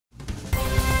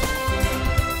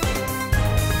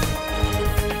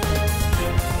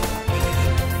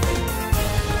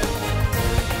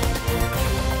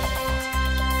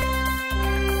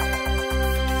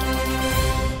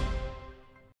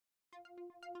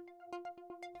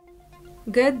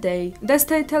Good day. The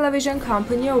state television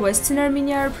company of Western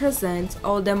Armenia presents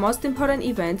all the most important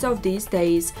events of these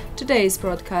days. Today's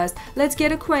broadcast, let's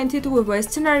get acquainted with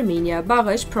Western Armenia,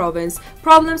 Bagesh province,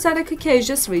 problems and the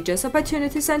Caucasus regions,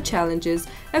 opportunities and challenges.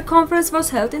 A conference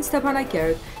was held in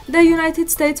Stepanakert. The United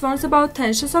States warns about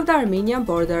tensions of the Armenian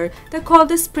border, the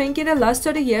coldest spring in the last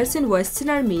 30 years in Western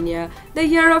Armenia. The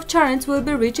Year of Charents will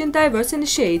be rich in diverse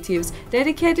initiatives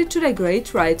dedicated to the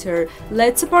great writer.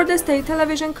 Let's support the state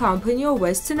television company of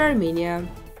Western Armenia.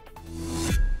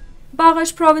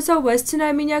 Bagesh province of Western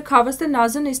Armenia covers the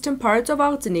northern-eastern parts of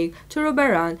Artsakh to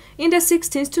Yerevan. In the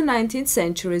 16th to 19th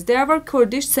centuries, there were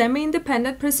Kurdish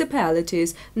semi-independent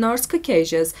principalities, North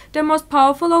Caucasus, the most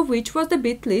powerful of which was the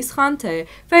Bitlis Khante.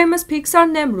 Famous peaks are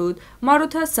Nemrut,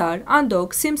 Marutasar,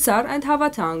 Andok, Simsar, and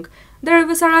Havatang. The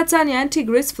rivers Aratsania and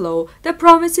Tigris flow. The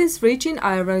province is rich in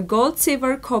iron, gold,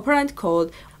 silver, copper, and coal.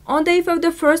 On the eve of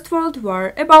the First World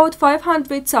War, about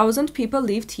 500,000 people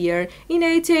lived here. In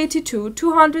 1882,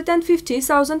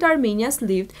 250,000 Armenians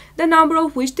lived, the number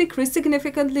of which decreased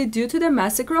significantly due to the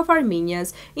massacre of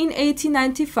Armenians in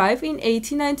 1895, in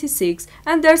 1896,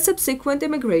 and their subsequent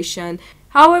immigration.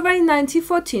 However, in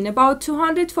 1914, about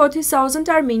 240,000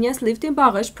 Armenians lived in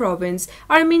Bagesh province.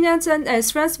 Armenians and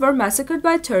Assyrians were massacred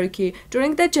by Turkey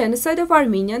during the genocide of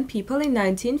Armenian people in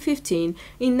 1915.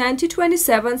 In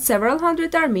 1927, several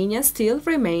hundred Armenians still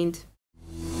remained.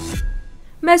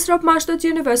 Mesrop Mashdod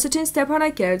University in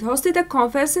Stepanakert hosted a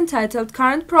conference entitled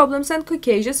Current Problems and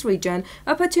Caucasus Region,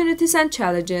 Opportunities and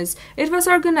Challenges. It was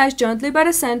organized jointly by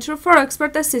the Center for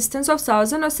Expert Assistance of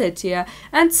Southern Ossetia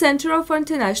and Center for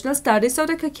International Studies of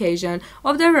the Caucasus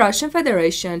of the Russian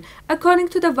Federation. According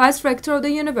to the Vice Rector of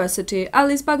the University,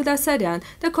 Alice Bagdasaryan,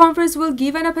 the conference will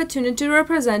give an opportunity to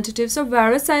representatives of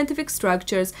various scientific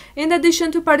structures, in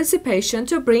addition to participation,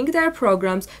 to bring their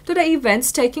programs to the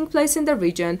events taking place in the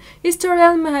region.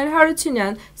 Historian Meher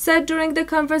Harutyunyan said during the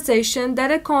conversation that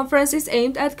the conference is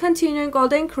aimed at continuing all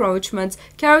the encroachments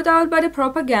carried out by the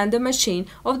propaganda machine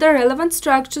of the relevant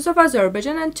structures of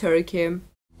Azerbaijan and Turkey.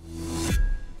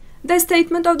 The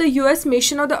statement of the U.S.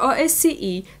 mission of the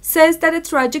OSCE says that the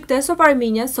tragic death of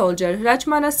Armenian soldier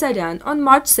Rachman Asaryan on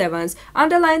March 7th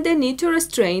underlined the need to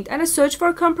restrain and a search for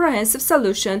a comprehensive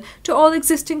solution to all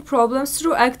existing problems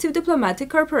through active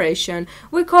diplomatic cooperation.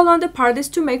 We call on the parties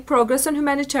to make progress on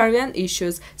humanitarian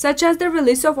issues, such as the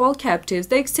release of all captives,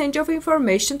 the exchange of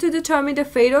information to determine the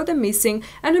fate of the missing,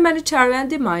 and humanitarian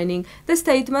demining, the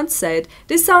statement said.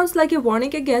 This sounds like a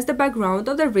warning against the background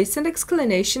of the recent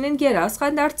escalation in Geras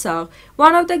and Artsakh.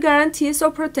 One of the guarantees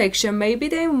of protection may be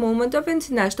the involvement of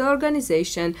international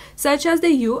organizations such as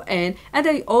the UN and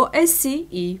the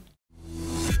OSCE.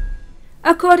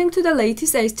 According to the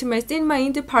latest estimates in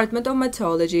Main Department of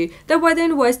Meteorology, the weather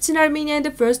in Western Armenia in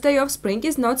the first day of spring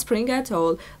is not spring at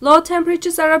all. Low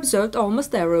temperatures are observed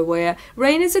almost everywhere.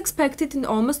 Rain is expected in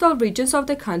almost all regions of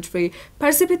the country.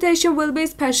 Precipitation will be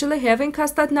especially heavy in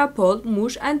Kastatnapol,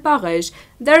 Mush, and Bagesh.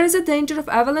 There is a danger of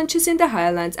avalanches in the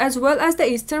highlands as well as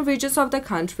the eastern regions of the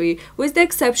country, with the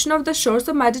exception of the shores of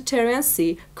the Mediterranean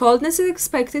Sea. Coldness is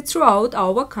expected throughout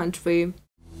our country.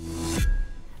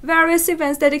 Various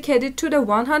events dedicated to the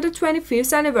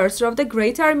 125th anniversary of the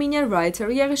great Armenian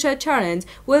writer Year of Charents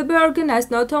will be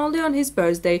organized not only on his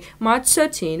birthday, March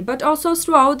 13, but also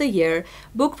throughout the year.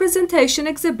 Book presentation,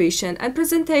 exhibition, and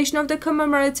presentation of the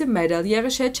commemorative medal Year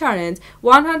of Charents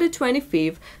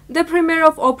 125th. The premiere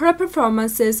of opera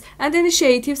performances and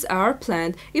initiatives are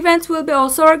planned. Events will be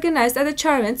also organized at the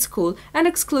Charents School. An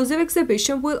exclusive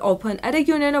exhibition will open at the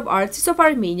Union of Artists of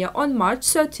Armenia on March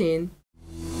 13.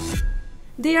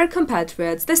 Dear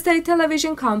compatriots, the state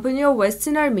television company of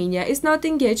Western Armenia is not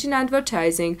engaged in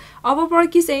advertising. Our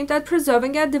work is aimed at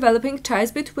preserving and developing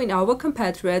ties between our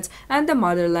compatriots and the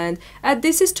motherland. At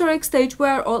this historic stage, we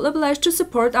are all obliged to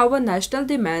support our national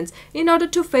demands in order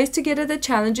to face together the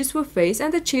challenges we face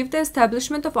and achieve the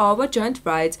establishment of our joint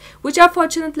rights, which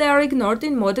unfortunately are ignored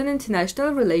in modern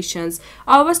international relations.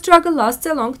 Our struggle lasts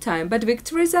a long time, but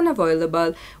victory is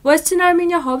unavoidable. Western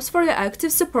Armenia hopes for your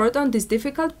active support on this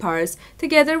difficult part.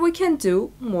 Together we can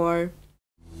do more.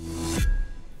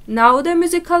 Now the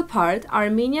musical part,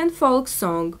 Armenian folk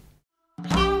song.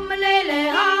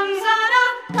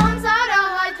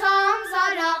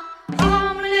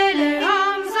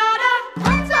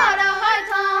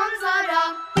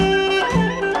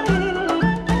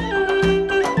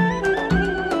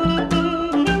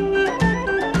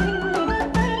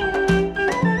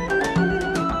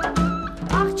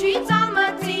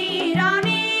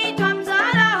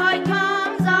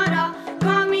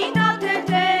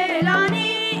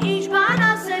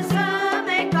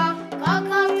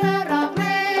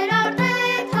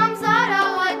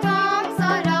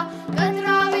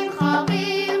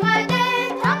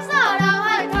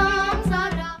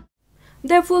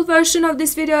 The full version of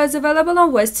this video is available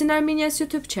on Western Armenia's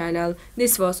YouTube channel.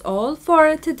 This was all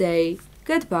for today.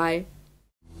 Goodbye.